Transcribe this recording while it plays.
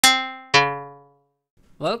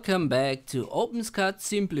Welcome back to OpenSCAD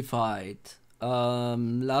Simplified.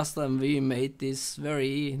 Last time we made this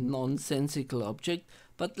very nonsensical object,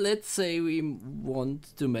 but let's say we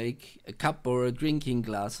want to make a cup or a drinking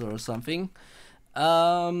glass or something.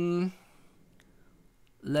 Let's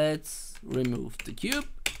remove the cube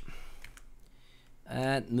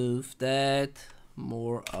and move that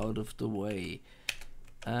more out of the way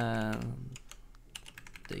and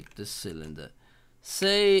take the cylinder.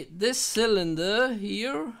 Say this cylinder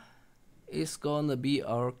here is gonna be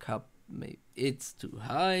our cup. Maybe it's too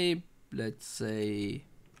high, let's say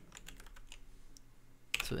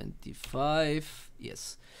 25,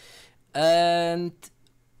 yes. And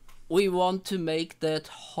we want to make that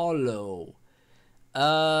hollow.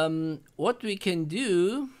 What we can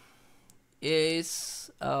do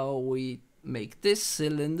is we make this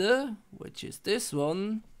cylinder, which is this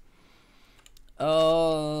one,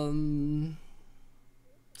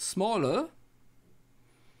 smaller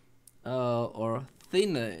or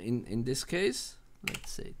thinner in this case.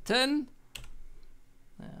 Let's say 10,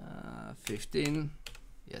 15,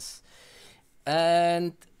 yes.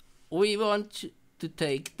 And we want to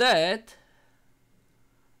take that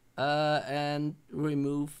and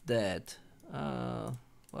remove that.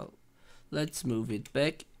 Well, let's move it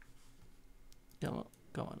back. Come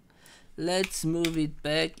on. Let's move it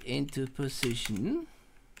back into position.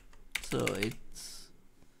 So it's,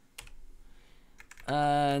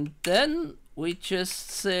 and then we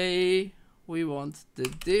just say we want the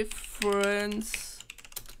difference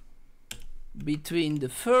between the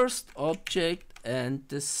first object and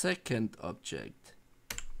the second object.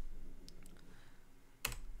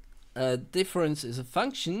 Difference is a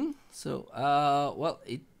function, so well,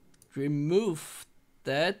 it removed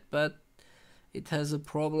that, but it has a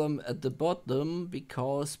problem at the bottom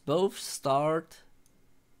because both start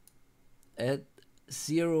at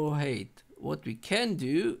 0 height. What we can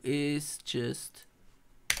do is just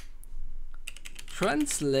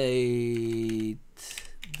translate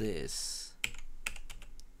this.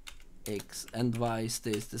 X and Y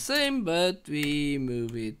stays the same, but we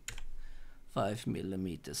move it 5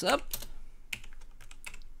 millimeters up.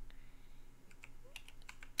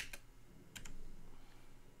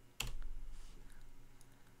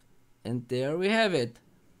 And there we have it,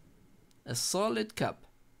 a solid cup.